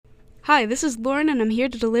Hi, this is Lauren, and I'm here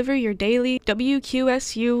to deliver your daily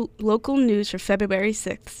WQSU local news for February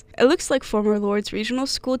 6th. It looks like former Lourdes Regional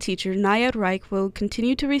School teacher Nayad Reich will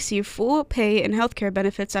continue to receive full pay and healthcare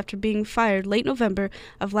benefits after being fired late November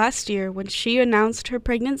of last year when she announced her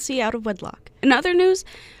pregnancy out of wedlock. In other news,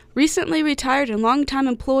 recently retired and longtime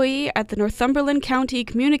employee at the Northumberland County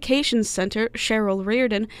Communications Center, Cheryl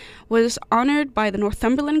Reardon, was honored by the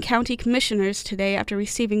Northumberland County Commissioners today after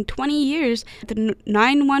receiving 20 years at the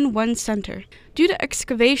 911 Center. Due to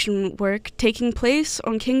excavation work taking place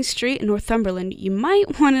on King Street in Northumberland, you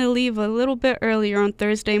might want to leave a little bit earlier on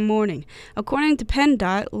Thursday morning. According to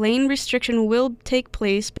PennDOT, lane restriction will take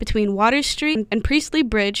place between Water Street and Priestley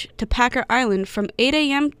Bridge to Packer Island from 8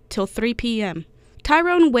 a.m. till 3 p.m.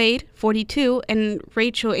 Tyrone Wade, 42, and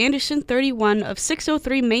Rachel Anderson, 31, of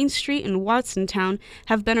 603 Main Street in Watsontown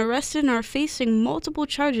have been arrested and are facing multiple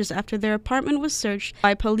charges after their apartment was searched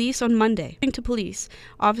by police on Monday. According to police,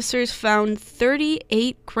 officers found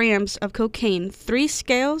 38 grams of cocaine, 3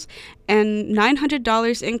 scales, and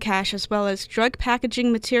 $900 in cash, as well as drug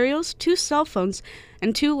packaging materials, 2 cell phones,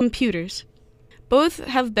 and 2 computers. Both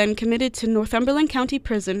have been committed to Northumberland County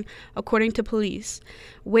Prison, according to police.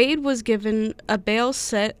 Wade was given a bail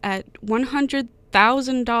set at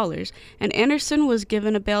 $100,000, and Anderson was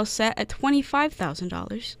given a bail set at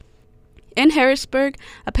 $25,000. In Harrisburg,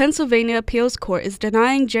 a Pennsylvania appeals court is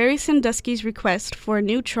denying Jerry Sandusky's request for a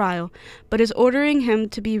new trial, but is ordering him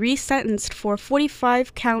to be resentenced for a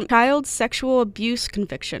 45-count child sexual abuse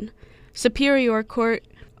conviction. Superior Court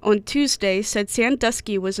on Tuesday said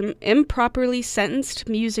Sandusky was improperly sentenced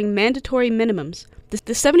using mandatory minimums. The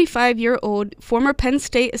 75-year-old former Penn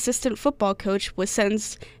State assistant football coach was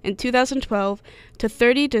sentenced in 2012 to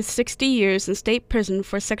 30 to 60 years in state prison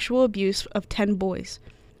for sexual abuse of 10 boys.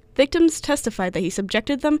 Victims testified that he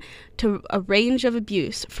subjected them to a range of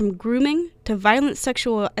abuse, from grooming to violent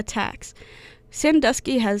sexual attacks.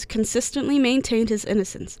 Sandusky has consistently maintained his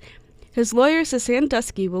innocence. His lawyer says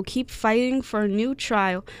Sandusky will keep fighting for a new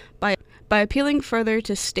trial by appealing further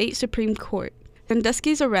to state Supreme Court.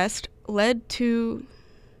 Sandusky's arrest led to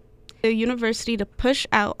the university to push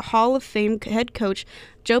out Hall of Fame head coach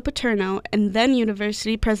Joe Paterno and then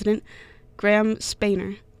university president Graham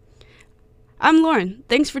Spainer. I'm Lauren.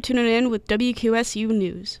 Thanks for tuning in with WQSU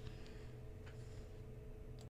News.